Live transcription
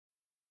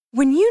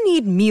When you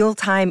need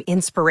mealtime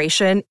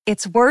inspiration,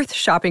 it's worth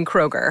shopping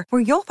Kroger,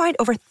 where you'll find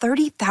over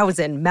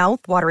 30,000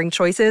 mouth-watering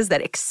choices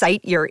that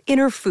excite your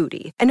inner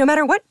foodie. And no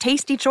matter what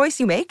tasty choice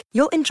you make,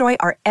 you'll enjoy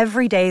our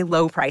everyday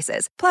low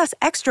prices, plus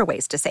extra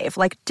ways to save,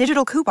 like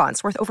digital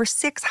coupons worth over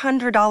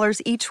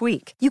 $600 each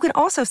week. You can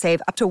also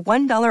save up to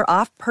 $1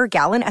 off per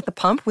gallon at the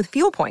pump with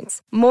fuel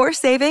points. More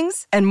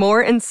savings and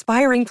more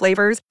inspiring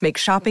flavors make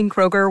shopping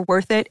Kroger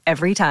worth it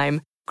every time.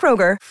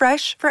 Kroger,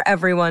 fresh for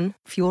everyone.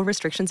 Fuel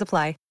restrictions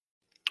apply.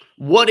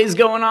 What is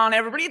going on,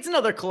 everybody? It's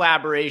another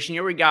collaboration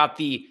here. We got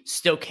the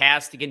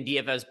Stochastic and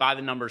DFS by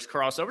the numbers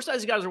crossover. So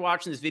as you guys are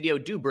watching this video,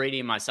 do Brady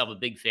and myself a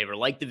big favor.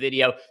 Like the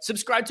video,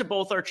 subscribe to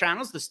both our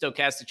channels, the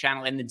Stochastic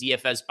channel and the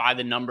DFS by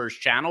the numbers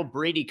channel.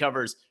 Brady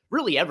covers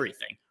really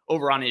everything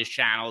over on his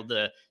channel.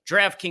 The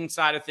DraftKings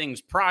side of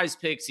things, prize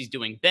picks. He's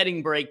doing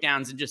betting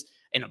breakdowns and just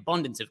an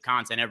abundance of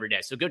content every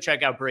day. So go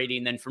check out Brady.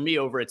 And then for me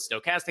over at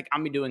Stochastic,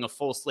 I'm going to be doing a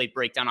full slate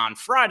breakdown on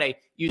Friday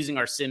using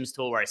our Sims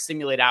tool where I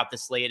simulate out the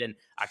slate and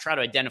I try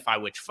to identify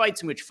which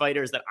fights and which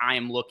fighters that I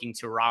am looking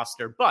to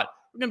roster. But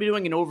we're going to be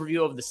doing an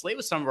overview of the slate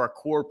with some of our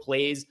core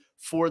plays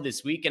for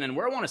this weekend. And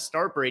where I want to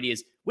start, Brady,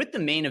 is with the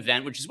main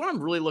event, which is what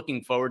I'm really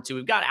looking forward to.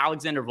 We've got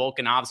Alexander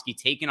Volkanovski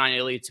taking on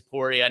Ilya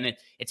Topuria, and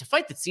it's a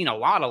fight that's seen a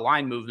lot of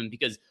line movement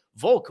because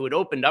Volk, who had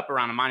opened up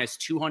around a minus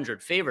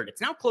 200 favorite, it's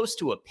now close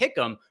to a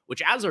pick'em,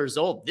 which as a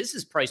result, this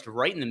is priced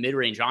right in the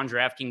mid-range on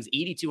DraftKings,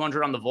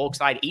 8,200 on the Volk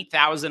side,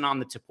 8,000 on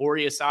the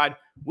Topuria side.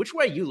 Which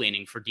way are you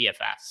leaning for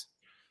DFS?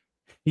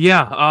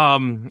 Yeah,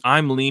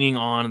 I'm leaning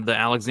on the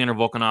Alexander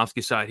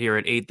Volkanovski side here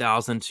at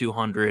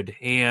 8,200.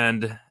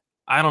 And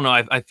I don't know,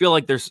 I feel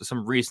like there's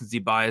some recency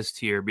bias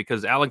here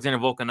because Alexander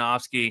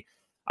Volkanovski,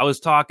 I was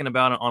talking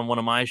about it on one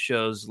of my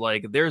shows,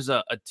 like there's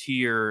a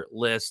tier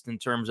list in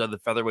terms of the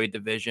featherweight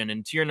division.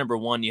 In tier number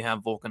 1, you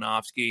have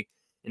Volkanovski.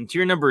 In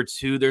tier number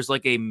 2, there's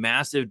like a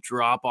massive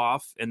drop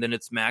off, and then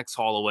it's Max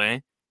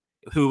Holloway,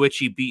 which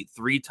he beat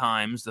 3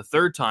 times, the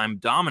third time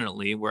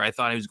dominantly, where I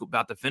thought he was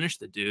about to finish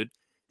the dude.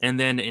 And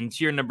then in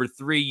tier number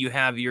 3, you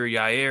have your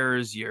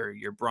Yairs,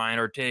 your Brian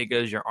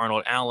Ortegas, your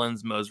Arnold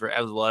Allens, Mosver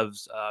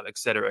Evlevs, et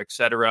cetera, et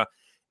cetera.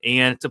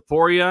 And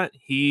Topuria,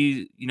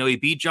 he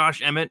beat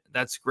Josh Emmett.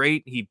 That's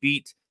great. He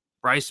beat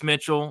Bryce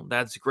Mitchell.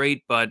 That's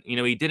great. But,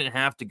 he didn't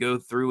have to go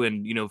through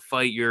and,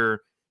 fight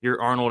your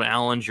Arnold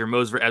Allens, your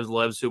Mosver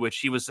Evlevs, which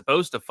he was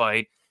supposed to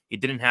fight. He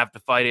didn't have to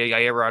fight a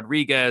Yair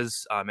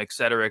Rodriguez, et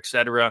cetera, et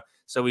cetera.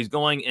 So he's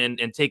going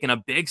and taking a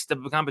big step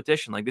of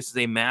competition. Like this is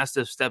a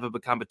massive step of a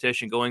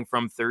competition going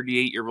from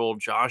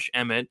 38-year-old Josh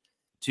Emmett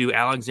to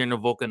Alexander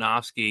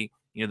Volkanovski,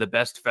 the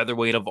best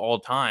featherweight of all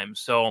time.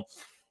 So,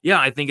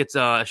 yeah, I think it's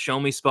a show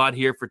me spot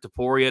here for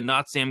Topuria.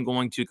 Not saying I'm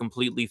going to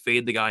completely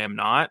fade the guy. I'm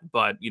not,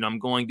 but, I'm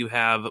going to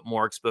have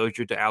more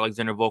exposure to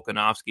Alexander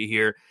Volkanovski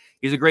here.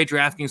 He's a great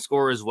DraftKings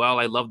scorer as well.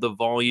 I love the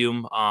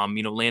volume,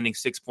 landing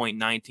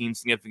 6.19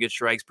 significant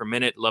strikes per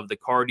minute. Love the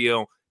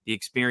cardio, the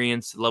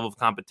experience, the level of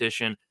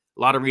competition.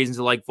 A lot of reasons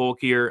to like Volk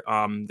here.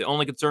 The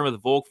only concern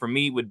with Volk for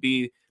me would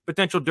be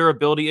potential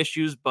durability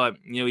issues, but,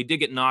 he did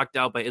get knocked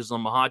out by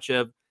Islam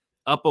Makhachev.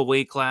 Up a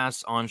weight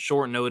class on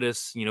short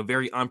notice,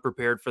 very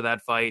unprepared for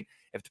that fight.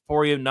 If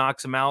Topuria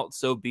knocks him out,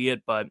 so be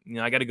it. But,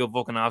 I got to go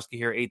Volkanovski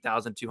here,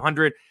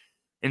 8,200.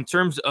 In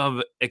terms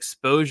of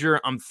exposure,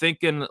 I'm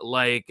thinking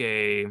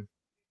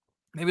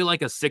maybe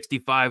like a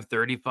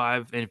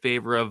 65-35 in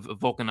favor of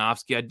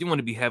Volkanovski. I do want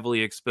to be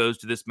heavily exposed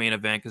to this main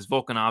event because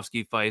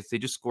Volkanovski fights, they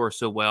just score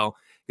so well.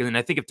 And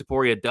I think if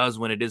Topuria does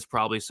win, it is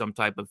probably some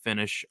type of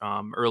finish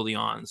early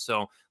on.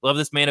 So love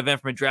this main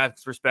event from a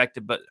DraftKings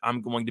perspective, but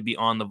I'm going to be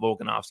on the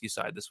Volkanovski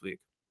side this week.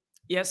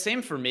 Yeah,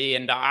 same for me.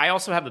 And I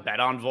also have a bet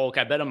on Volk.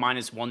 I bet a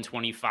minus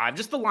 125.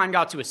 Just the line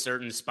got to a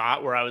certain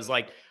spot where I was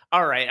like,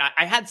 all right,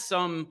 I had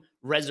some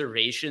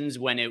reservations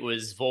when it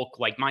was Volk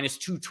like minus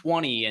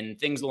 220 and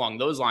things along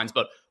those lines.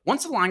 But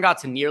once the line got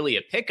to nearly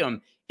a pick'em,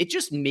 it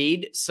just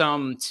made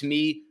some, to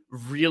me,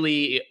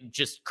 really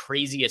just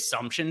crazy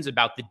assumptions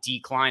about the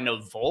decline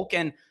of Volk.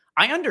 And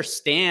I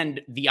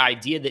understand the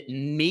idea that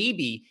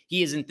maybe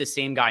he isn't the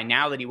same guy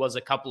now that he was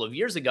a couple of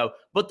years ago,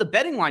 but the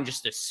betting line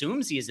just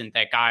assumes he isn't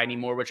that guy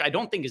anymore, which I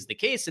don't think is the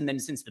case. And then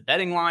since the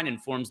betting line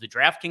informs the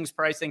DraftKings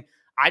pricing,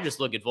 I just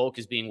look at Volk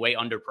as being way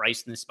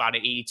underpriced in this spot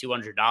at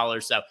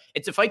 $8,200. So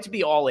it's a fight to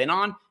be all in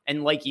on.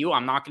 And like you,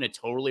 I'm not going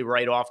to totally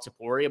write off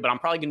Topuria, but I'm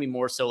probably going to be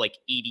more so like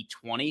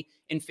 80-20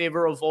 in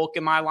favor of Volk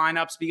in my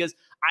lineups because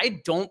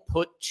I don't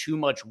put too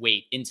much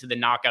weight into the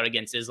knockout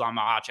against Islam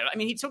Makhachev. I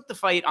mean, he took the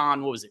fight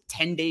on,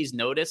 10 days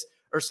notice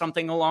or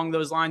something along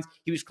those lines.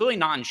 He was clearly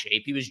not in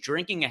shape. He was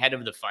drinking ahead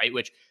of the fight,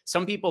 which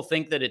some people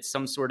think that it's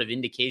some sort of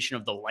indication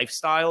of the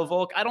lifestyle of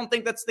Volk. I don't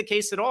think that's the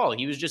case at all.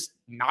 He was just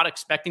not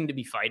expecting to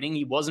be fighting.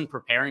 He wasn't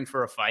preparing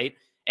for a fight.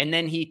 And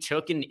then he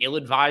took an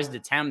ill-advised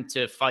attempt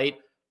to fight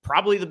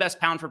probably the best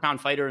pound-for-pound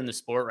fighter in the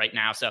sport right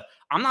now. So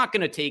I'm not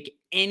going to take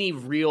any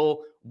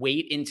real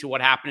weight into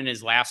what happened in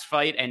his last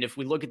fight. And if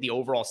we look at the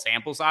overall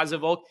sample size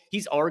of Volk,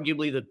 he's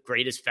arguably the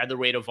greatest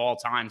featherweight of all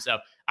time. So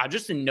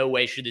just in no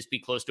way should this be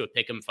close to a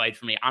pick'em fight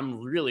for me.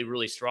 I'm really,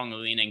 really strongly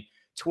leaning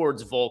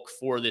towards Volk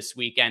for this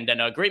weekend, and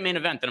a great main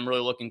event that I'm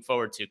really looking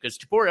forward to, because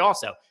Topuria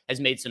also has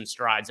made some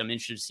strides. I'm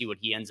interested to see what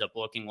he ends up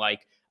looking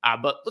like.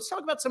 But let's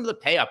talk about some of the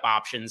pay-up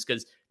options,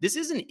 because this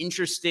is an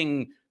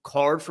interesting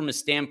card from a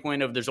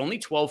standpoint of there's only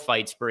 12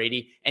 fights,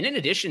 Brady. And in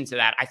addition to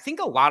that, I think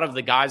a lot of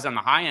the guys on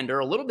the high end are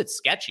a little bit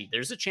sketchy.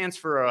 There's a chance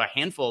for a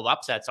handful of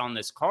upsets on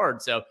this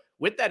card. So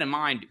with that in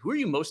mind, who are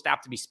you most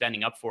apt to be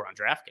spending up for on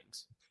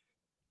DraftKings?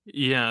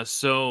 Yeah,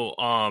 so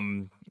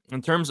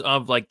in terms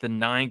of like the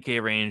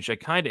 9K range, I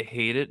kind of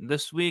hate it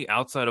this week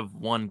outside of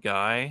one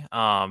guy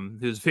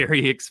who's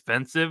very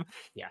expensive.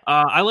 Yeah.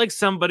 I like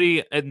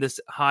somebody in this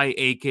high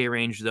 8K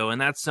range though,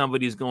 and that's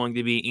somebody who's going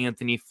to be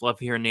Anthony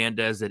Fluffy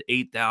Hernandez at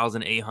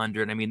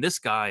 8,800. I mean, this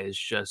guy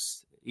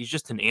is he's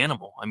just an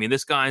animal. I mean,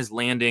 this guy's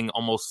landing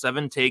almost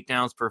 7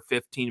 takedowns per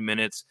 15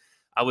 minutes.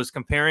 I was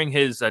comparing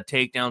his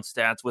takedown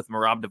stats with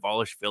Merab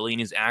Dvalishvili, and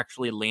he's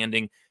actually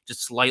landing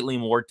just slightly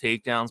more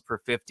takedowns per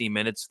 50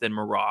 minutes than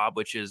Merab,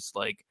 which is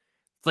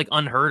it's like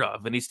unheard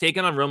of. And he's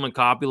taken on Roman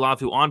Kopylov,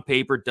 who on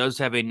paper does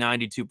have a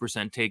 92%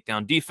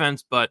 takedown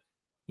defense, but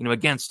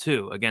against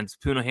who?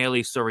 Against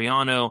Punahele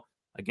Soriano,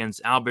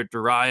 against Albert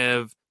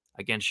Duraev,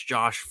 against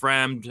Josh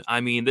Fremd.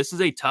 I mean, this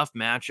is a tough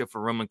matchup for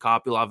Roman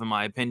Kopylov, in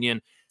my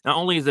opinion. Not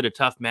only is it a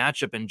tough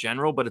matchup in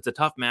general, but it's a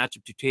tough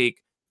matchup to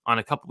take on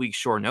a couple weeks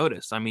short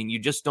notice. I mean, you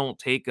just don't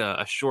take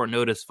a short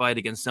notice fight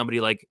against somebody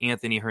like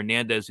Anthony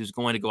Hernandez, who's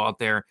going to go out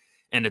there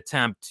and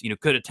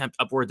could attempt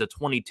upwards of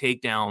 20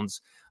 takedowns.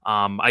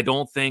 I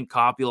don't think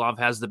Kopylov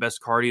has the best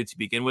cardio to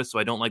begin with, so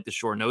I don't like the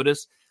short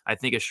notice. I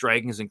think his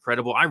striking is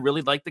incredible. I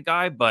really like the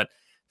guy, but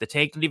the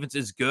takedown defense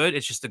is good.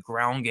 It's just a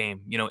ground game.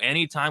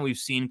 Anytime we've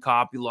seen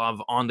Kopylov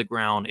on the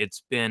ground,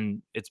 it's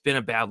been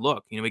a bad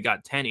look. We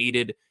got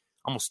 10-8'd,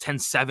 almost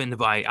 10-7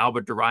 by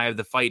Albert Duraev.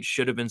 The fight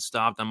should have been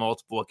stopped on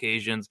multiple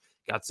occasions.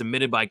 Got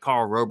submitted by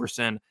Carl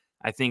Roberson.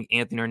 I think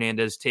Anthony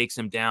Hernandez takes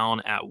him down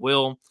at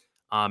will,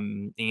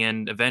 and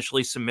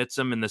eventually submits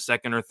him in the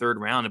second or third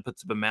round and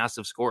puts up a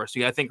massive score. So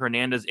yeah, I think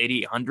Hernandez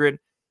 8,800.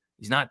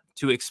 He's not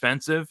too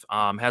expensive.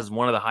 Has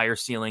one of the higher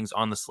ceilings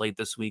on the slate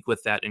this week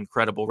with that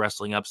incredible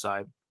wrestling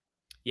upside.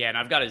 Yeah, and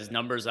I've got his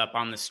numbers up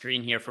on the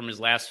screen here from his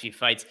last few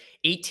fights.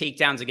 8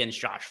 takedowns against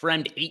Josh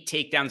Fremd, 8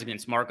 takedowns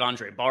against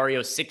Marc-Andre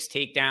Barrios, 6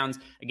 takedowns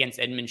against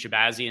Edmund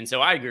Shabazi. And so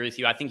I agree with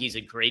you. I think he's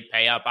a great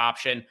pay-up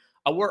option.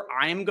 Where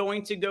I am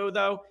going to go,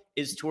 though,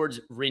 is towards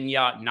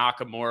Rinya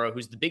Nakamura,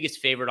 who's the biggest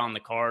favorite on the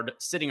card,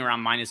 sitting around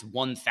minus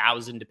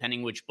 1,000,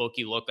 depending which book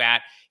you look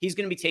at. He's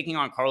going to be taking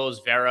on Carlos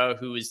Vera,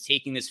 who is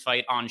taking this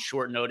fight on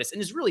short notice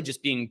and is really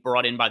just being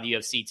brought in by the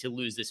UFC to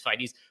lose this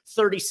fight. He's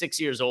 36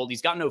 years old.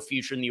 He's got no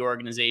future in the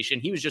organization.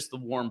 He was just the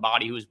warm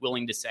body who was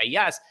willing to say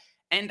yes.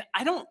 And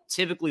I don't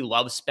typically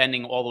love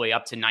spending all the way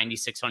up to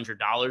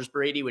 $9,600,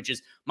 Brady, which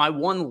is my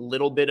one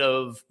little bit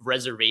of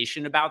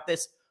reservation about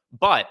this.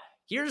 But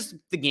here's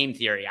the game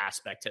theory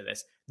aspect to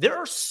this. There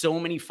are so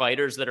many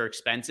fighters that are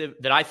expensive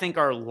that I think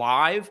are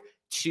live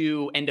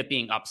to end up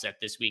being upset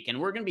this week. And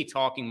we're going to be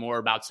talking more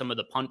about some of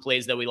the punt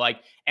plays that we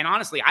like. And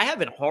honestly, I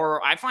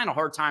find a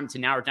hard time to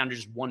narrow it down to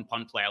just one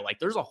punt play I like.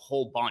 There's a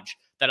whole bunch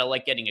that I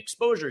like getting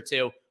exposure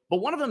to, but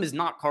one of them is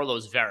not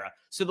Carlos Vera.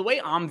 So the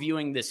way I'm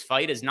viewing this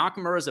fight is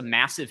Nakamura is a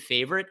massive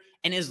favorite.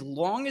 And as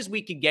long as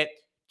we could get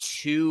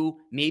 2,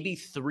 maybe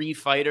 3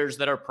 fighters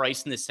that are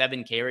priced in the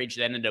 7K range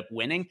that ended up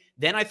winning,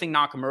 then I think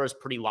Nakamura is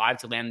pretty live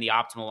to land the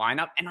optimal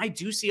lineup. And I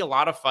do see a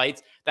lot of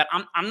fights that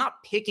I'm not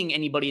picking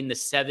anybody in the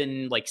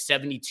 $7, like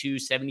 $7,200,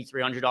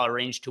 $7,300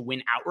 range to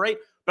win outright,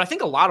 but I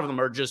think a lot of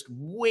them are just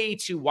way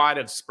too wide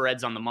of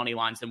spreads on the money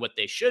lines than what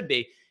they should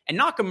be. And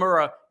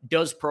Nakamura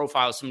does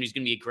profile somebody who's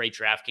going to be a great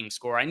DraftKings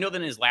scorer. I know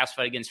that in his last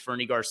fight against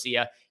Fernie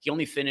Garcia, he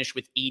only finished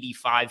with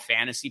 85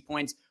 fantasy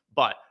points,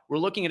 but we're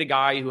looking at a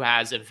guy who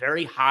has a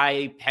very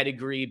high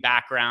pedigree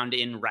background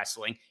in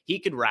wrestling. He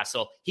could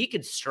wrestle. He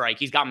could strike.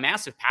 He's got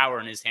massive power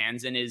in his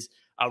hands. And his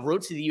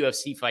road to the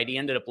UFC fight, he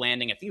ended up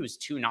landing, I think it was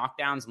 2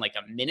 knockdowns in like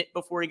a minute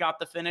before he got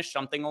the finish,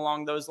 something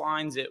along those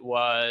lines. It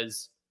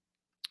was,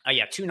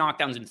 2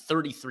 knockdowns in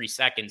 33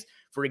 seconds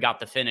before he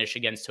got the finish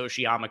against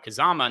Toshiyama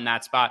Kazama in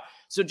that spot.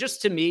 So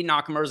just to me,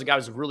 Nakamura's a guy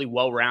who's really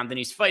well-rounded, and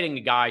he's fighting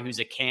a guy who's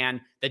a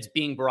can that's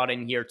being brought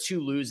in here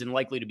to lose and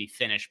likely to be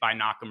finished by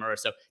Nakamura.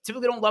 So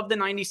typically don't love the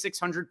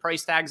 9,600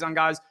 price tags on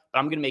guys, but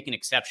I'm going to make an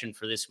exception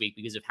for this week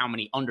because of how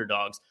many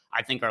underdogs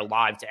I think are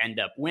live to end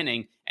up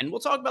winning. And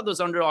we'll talk about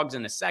those underdogs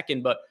in a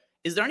second, but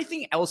is there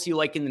anything else you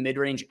like in the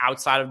mid-range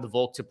outside of the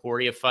Volk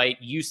Topuria fight?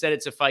 You said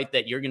it's a fight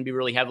that you're going to be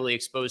really heavily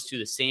exposed to,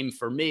 the same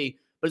for me.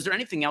 But is there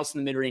anything else in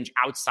the mid-range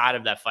outside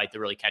of that fight that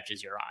really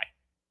catches your eye?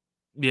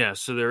 Yeah,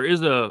 so there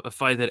is a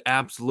fight that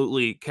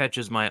absolutely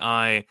catches my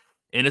eye,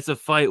 and it's a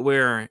fight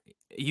where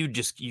you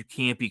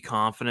can't be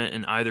confident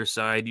in either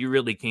side. You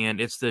really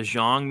can't. It's the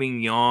Zhang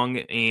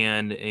Mingyang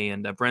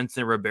and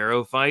Brenson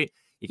Ribeiro fight.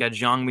 You got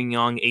Zhang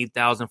Mingyang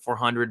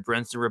 8,400,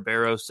 Brenson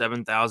Ribeiro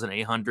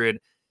 7,800.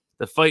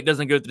 The fight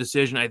doesn't go to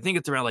decision. I think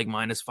it's around like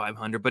minus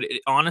 500, but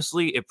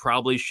honestly, it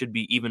probably should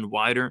be even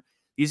wider.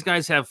 These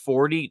guys have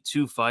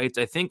 42 fights.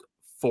 I think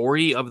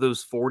 40 of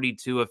those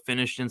 42 have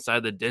finished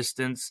inside the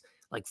distance.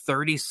 Like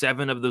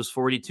 37 of those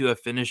 42 have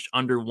finished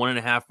under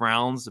 1.5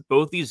 rounds.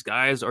 Both these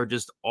guys are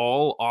just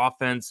all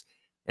offense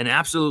and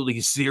absolutely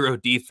zero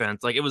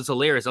defense. Like, it was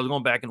hilarious. I was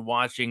going back and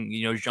watching,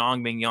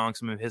 Zhang Mingyang,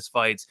 some of his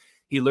fights.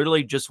 He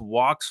literally just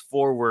walks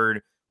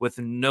forward with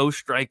no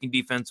striking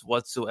defense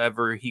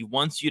whatsoever. He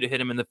wants you to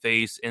hit him in the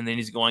face, and then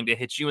he's going to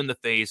hit you in the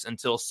face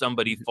until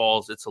somebody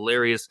falls. It's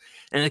hilarious.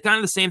 And it's kind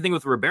of the same thing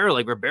with Ribeiro.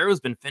 Like, Ribeiro's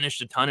been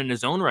finished a ton in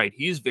his own right.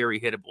 He's very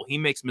hittable. He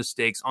makes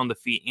mistakes on the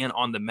feet and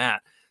on the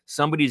mat.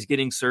 Somebody's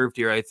getting served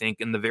here, I think,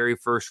 in the very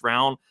first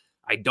round.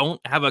 I don't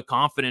have a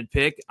confident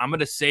pick. I'm going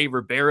to say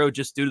Ribeiro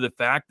just due to the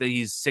fact that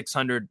he's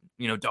 $600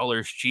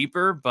 dollars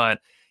cheaper. But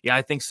yeah,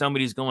 I think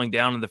somebody's going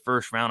down in the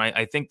first round.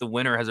 I think the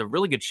winner has a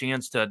really good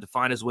chance to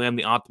find his way in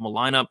the optimal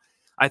lineup.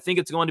 I think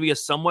it's going to be a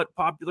somewhat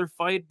popular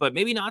fight, but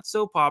maybe not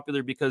so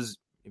popular because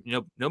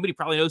nobody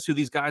probably knows who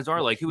these guys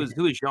are. Like, who is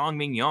Zhang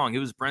Mingyang?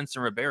 Who is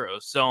Brenson Ribeiro?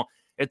 So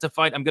it's a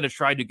fight I'm going to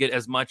try to get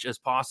as much as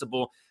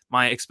possible.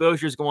 My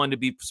exposure is going to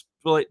be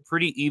split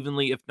pretty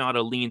evenly, if not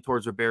a lean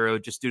towards Ribeiro,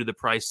 just due to the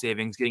price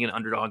savings. Getting an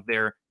underdog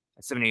there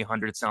at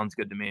 7,800 sounds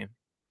good to me.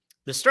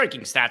 The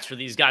striking stats for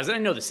these guys, and I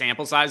know the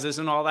sample size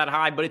isn't all that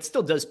high, but it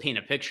still does paint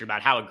a picture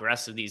about how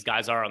aggressive these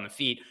guys are on the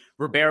feet.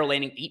 Ribeiro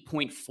landing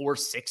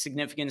 8.46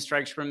 significant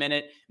strikes per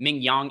minute.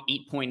 Mingyang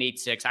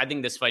 8.86. I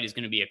think this fight is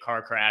going to be a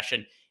car crash,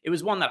 and it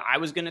was one that I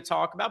was going to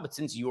talk about, but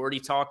since you already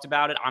talked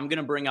about it, I'm going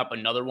to bring up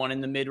another one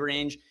in the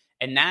mid-range,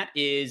 and that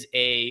is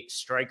a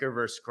striker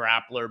versus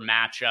grappler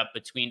matchup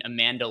between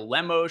Amanda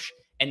Lemos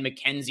and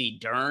Mackenzie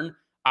Dern.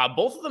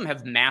 Both of them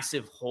have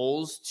massive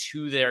holes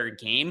to their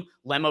game.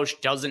 Lemos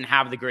doesn't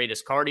have the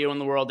greatest cardio in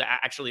the world.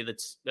 Actually,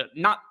 that's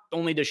not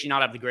only does she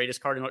not have the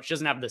greatest cardio, she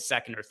doesn't have the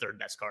second or third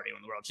best cardio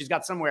in the world. She's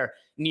got somewhere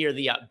near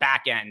the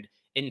back end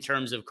in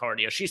terms of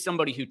cardio. She's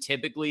somebody who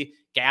typically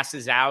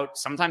gasses out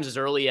sometimes as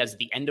early as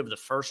the end of the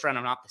first round,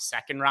 or not the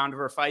second round of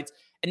her fights.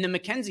 And then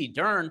Mackenzie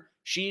Dern,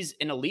 she's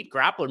an elite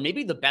grappler,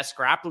 maybe the best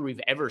grappler we've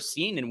ever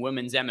seen in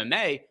women's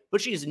MMA, but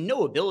she has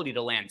no ability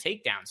to land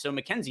takedowns. So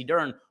Mackenzie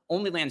Dern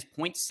only lands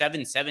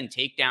 0.77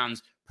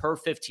 takedowns per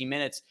 15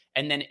 minutes.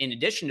 And then in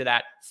addition to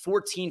that,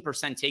 14%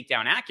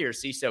 takedown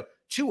accuracy. So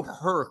to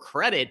her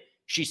credit,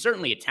 she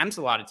certainly attempts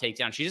a lot of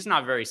takedowns. She's just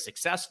not very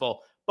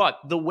successful. But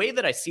the way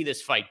that I see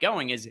this fight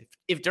going is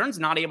if Dern's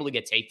not able to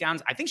get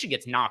takedowns, I think she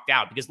gets knocked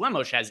out because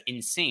Lemos has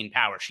insane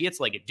power. She hits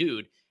like a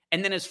dude.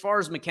 And then as far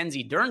as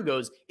Mackenzie Dern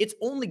goes, it's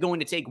only going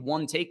to take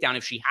one takedown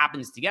if she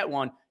happens to get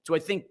one. So I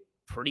think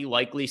pretty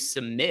likely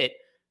submit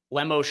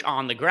Lemos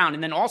on the ground.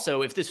 And then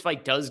also, if this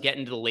fight does get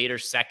into the later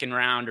second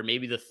round or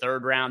maybe the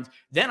third round,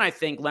 then I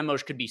think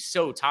Lemos could be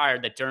so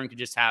tired that Dern could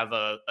just have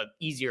a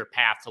easier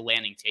path to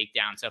landing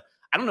takedown. So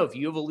I don't know if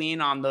you have a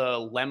lean on the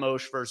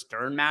Lemos versus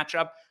Dern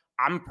matchup.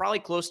 I'm probably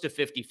close to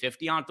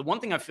 50-50 on it. The one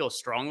thing I feel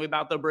strongly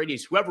about, though, Brady,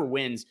 is whoever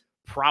wins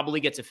probably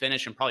gets a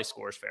finish and probably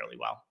scores fairly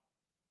well.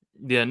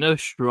 Yeah, no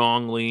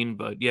strong lean,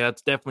 but yeah,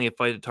 it's definitely a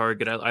fight to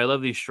target. I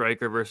love these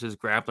striker versus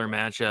grappler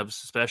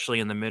matchups, especially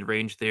in the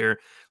mid-range there.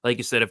 Like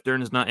you said, if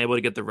Dern is not able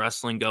to get the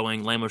wrestling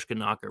going, Lemos can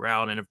knock her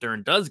out. And if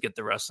Dern does get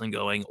the wrestling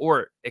going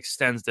or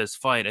extends this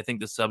fight, I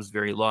think the sub's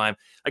very live.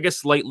 I guess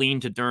slight lean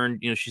to Dern.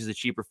 She's a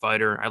cheaper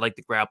fighter. I like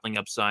the grappling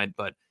upside,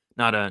 but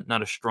not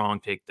a strong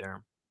take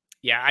there.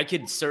 Yeah, I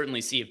could certainly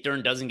see if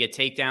Dern doesn't get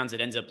takedowns, it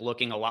ends up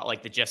looking a lot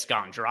like the Jessica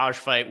Andrade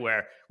fight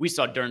where we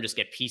saw Dern just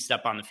get pieced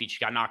up on the feet. She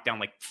got knocked down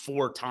like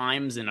 4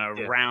 times in a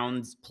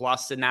round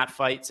plus in that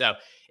fight. So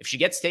if she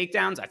gets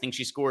takedowns, I think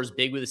she scores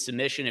big with a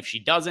submission. If she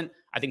doesn't,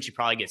 I think she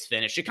probably gets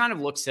finished. It kind of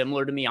looks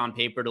similar to me on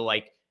paper to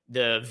like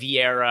the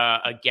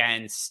Vieira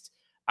against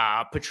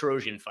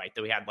Petrosian fight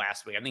that we had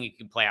last week. I think it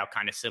could play out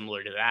kind of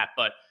similar to that.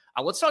 But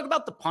let's talk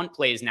about the punt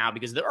plays now,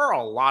 because there are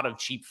a lot of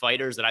cheap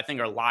fighters that I think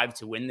are live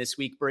to win this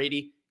week,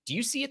 Brady. Do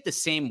you see it the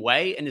same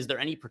way? And is there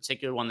any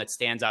particular one that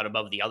stands out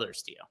above the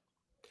others to you?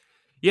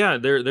 Yeah,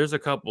 there's a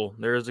couple.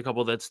 There's a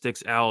couple that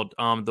sticks out.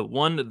 The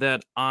one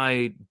that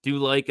I do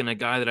like and a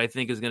guy that I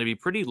think is going to be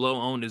pretty low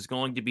owned is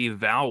going to be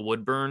Val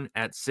Woodburn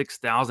at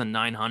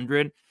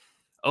 6,900.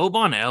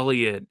 Oban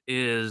Elliott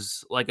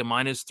is like a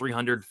minus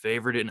 300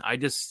 favorite, and I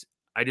just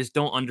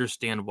don't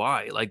understand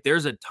why. Like,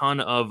 there's a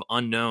ton of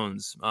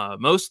unknowns,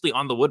 mostly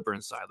on the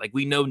Woodburn side. Like,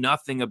 we know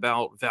nothing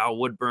about Val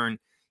Woodburn.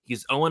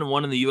 He's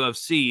 0-1 in the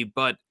UFC,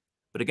 but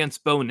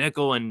against Bo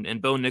Nickel,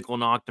 and Bo Nickel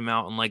knocked him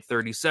out in like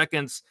 30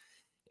 seconds.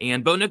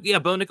 And Bo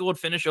Nickel would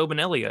finish Oban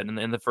Elliott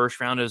in the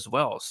first round as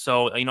well.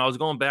 So, I was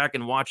going back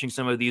and watching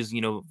some of these,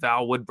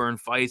 Val Woodburn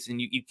fights, and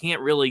you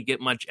can't really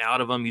get much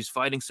out of him. He's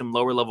fighting some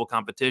lower level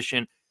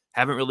competition.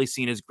 Haven't really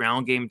seen his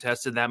ground game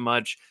tested that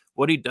much.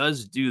 What he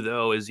does do,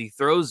 though, is he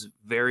throws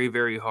very,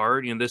 very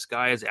hard. This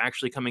guy is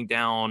actually coming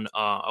down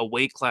a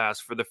weight class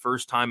for the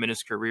first time in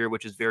his career,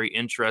 which is very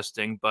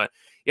interesting. But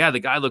yeah, the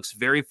guy looks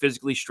very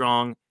physically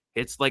strong,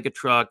 hits like a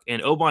truck.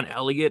 And Oban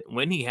Elliott,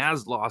 when he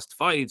has lost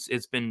fights,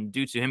 it's been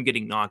due to him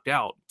getting knocked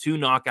out. 2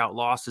 knockout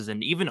losses.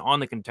 And even on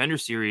the Contender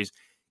Series,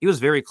 he was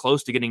very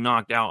close to getting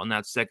knocked out in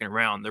that second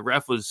round. The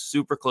ref was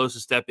super close to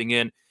stepping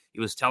in. He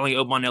was telling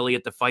Oban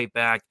Elliott to fight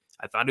back.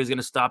 I thought he was going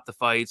to stop the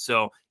fight.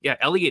 So, yeah,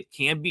 Elliott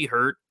can be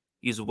hurt.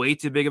 He's way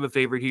too big of a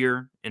favorite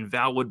here, and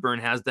Val Woodburn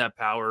has that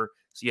power.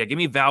 So yeah, give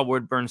me Val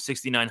Woodburn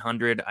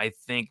 6,900. I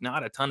think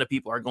not a ton of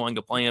people are going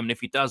to play him, and if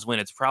he does win,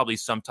 it's probably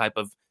some type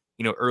of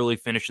early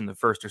finish in the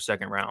first or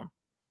second round.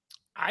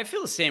 I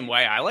feel the same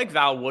way. I like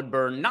Val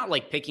Woodburn, not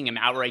like picking him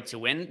outright to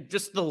win.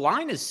 Just the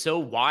line is so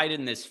wide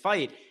in this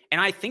fight. And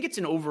I think it's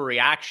an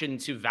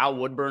overreaction to Val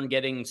Woodburn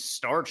getting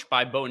starched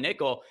by Bo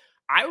Nickel.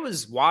 I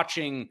was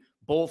watching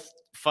both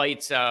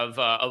fights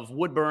of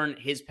Woodburn,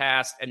 his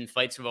past, and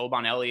fights of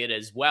Oban Elliott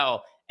as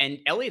well. And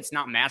Elliott's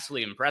not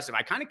massively impressive.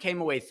 I kind of came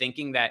away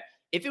thinking that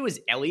if it was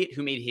Elliott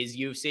who made his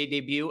UFC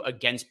debut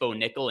against Bo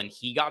Nickel and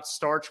he got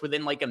starched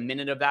within like a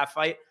minute of that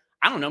fight,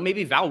 I don't know,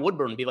 maybe Val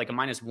Woodburn would be like a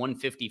minus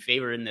 150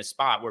 favorite in this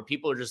spot where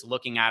people are just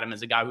looking at him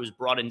as a guy who's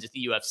brought into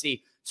the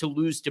UFC to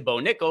lose to Bo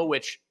Nickel,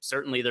 which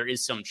certainly there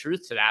is some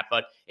truth to that,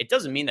 but it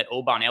doesn't mean that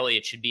Oban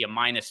Elliott should be a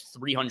minus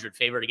 300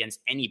 favorite against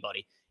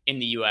anybody in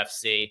the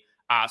UFC.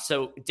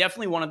 So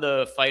definitely one of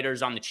the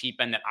fighters on the cheap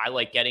end that I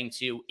like getting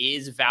to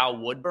is Val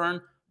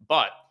Woodburn.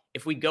 But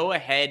if we go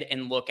ahead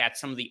and look at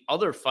some of the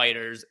other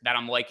fighters that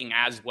I'm liking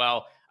as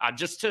well,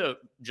 just to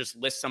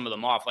list some of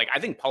them off, like I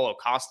think Paulo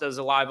Costa is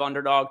a live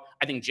underdog.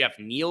 I think Jeff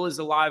Neal is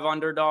a live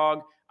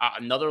underdog.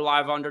 Another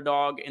live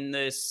underdog in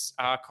this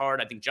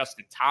card. I think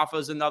Justin Tafa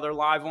is another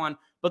live one.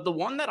 But the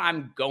one that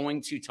I'm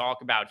going to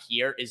talk about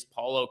here is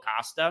Paulo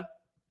Costa.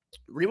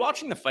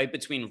 Rewatching the fight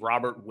between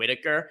Robert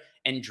Whittaker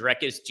and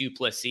Dricus du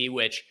Plessis,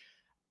 which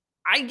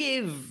I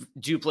gave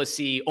du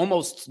Plessis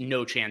almost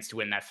no chance to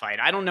win that fight.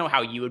 I don't know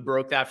how you had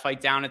broke that fight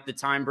down at the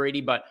time,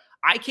 Brady, but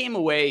I came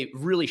away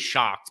really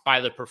shocked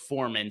by the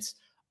performance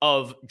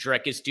of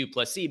Dricus du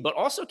Plessis, but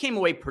also came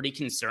away pretty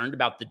concerned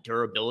about the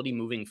durability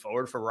moving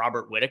forward for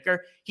Robert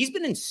Whittaker. He's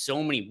been in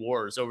so many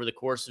wars over the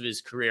course of his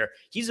career.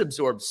 He's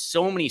absorbed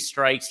so many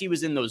strikes. He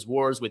was in those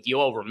wars with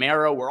Yoel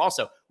Romero, where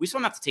also we saw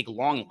him have to take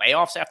long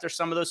layoffs after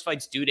some of those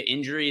fights due to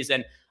injuries.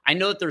 And I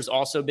know that there's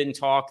also been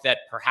talk that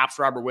perhaps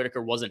Robert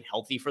Whittaker wasn't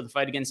healthy for the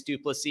fight against du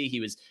Plessis. He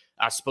was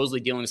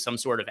supposedly dealing with some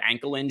sort of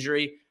ankle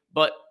injury,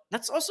 but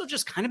that's also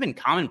just kind of been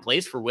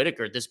commonplace for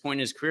Whittaker at this point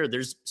in his career.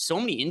 There's so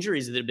many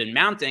injuries that have been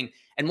mounting.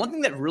 And one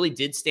thing that really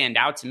did stand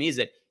out to me is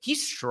that he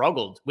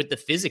struggled with the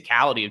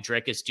physicality of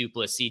Dricus du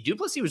Plessis. Du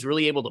Plessis was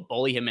really able to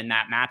bully him in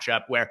that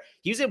matchup where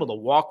he was able to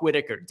walk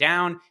Whittaker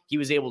down. He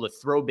was able to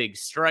throw big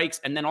strikes.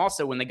 And then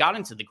also when they got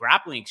into the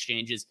grappling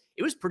exchanges,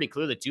 it was pretty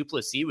clear that du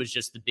Plessis was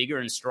just the bigger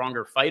and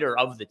stronger fighter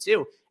of the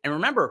two. And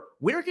remember,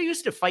 Whittaker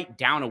used to fight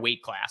down a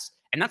weight class.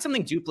 And that's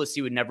something du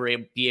Plessis would never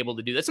be able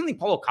to do. That's something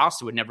Paulo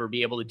Costa would never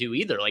be able to do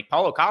either. Like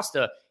Paulo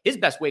Costa, his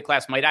best weight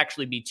class might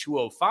actually be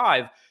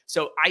 205.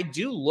 So I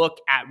do look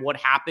at what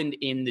happened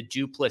in the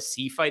du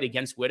Plessis fight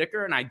against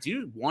Whittaker, and I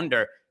do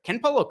wonder, can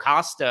Paulo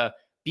Costa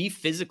be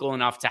physical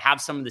enough to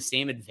have some of the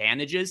same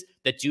advantages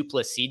that du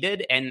Plessis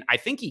did? And I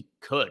think he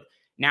could.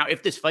 Now,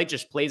 if this fight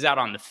just plays out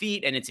on the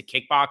feet and it's a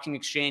kickboxing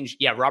exchange,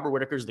 yeah, Robert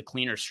Whittaker is the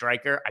cleaner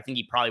striker. I think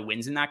he probably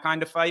wins in that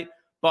kind of fight.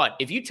 But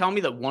if you tell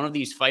me that one of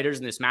these fighters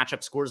in this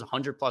matchup scores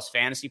 100 plus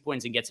fantasy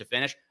points and gets a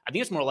finish, I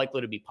think it's more likely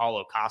to be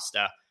Paulo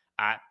Costa.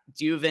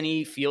 Do you have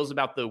any feels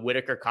about the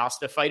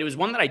Whittaker-Costa fight? It was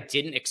one that I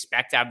didn't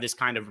expect to have this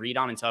kind of read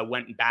on until I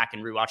went back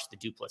and rewatched the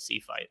du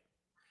Plessis fight.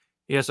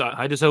 Yes,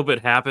 I just hope it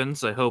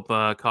happens. I hope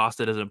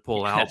Costa doesn't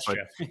pull out. That's but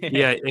true.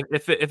 yeah,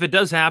 if it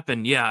does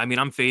happen, yeah, I mean,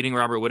 I'm fading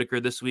Robert Whittaker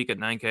this week at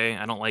 9K.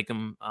 I don't like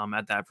him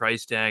at that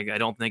price tag. I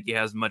don't think he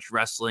has much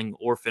wrestling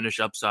or finish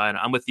upside.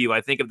 I'm with you.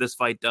 I think if this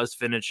fight does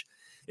finish,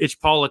 it's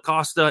Paulo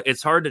Costa.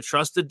 It's hard to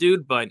trust the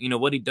dude, but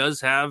what he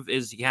does have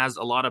is he has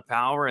a lot of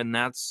power, and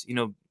that's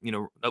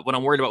what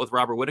I'm worried about with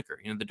Robert Whittaker.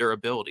 The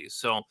durability.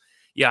 So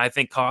yeah, I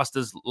think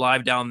Costa's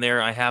live down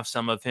there. I have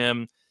some of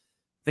him.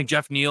 I think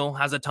Jeff Neal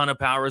has a ton of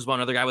power as well.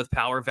 Another guy with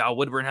power. Val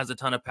Woodburn has a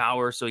ton of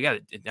power. So yeah,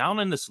 down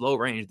in the slow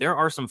range, there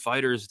are some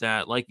fighters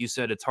that, like you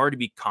said, it's hard to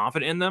be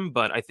confident in them,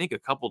 but I think a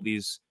couple of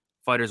these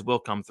fighters will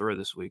come through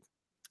this week.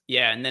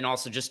 Yeah, and then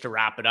also just to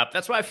wrap it up,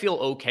 that's why I feel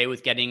okay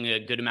with getting a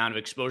good amount of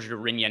exposure to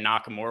Rinya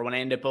Nakamura when I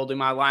end up building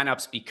my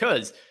lineups,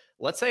 because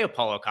let's say a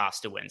Paulo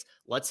Costa wins,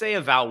 let's say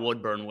a Val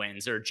Woodburn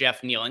wins, or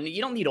Jeff Neal, and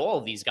you don't need all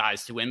of these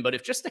guys to win, but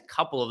if just a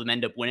couple of them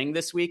end up winning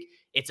this week,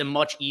 it's a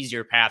much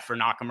easier path for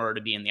Nakamura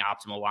to be in the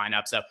optimal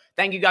lineup. So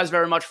thank you guys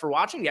very much for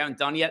watching. If you haven't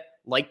done yet,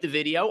 like the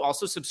video.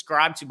 Also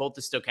subscribe to both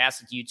the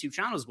Stochastic YouTube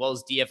channel as well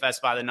as DFS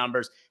by the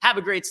Numbers. Have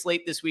a great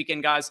slate this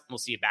weekend, guys. We'll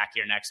see you back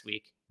here next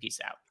week. Peace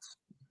out.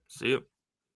 See you.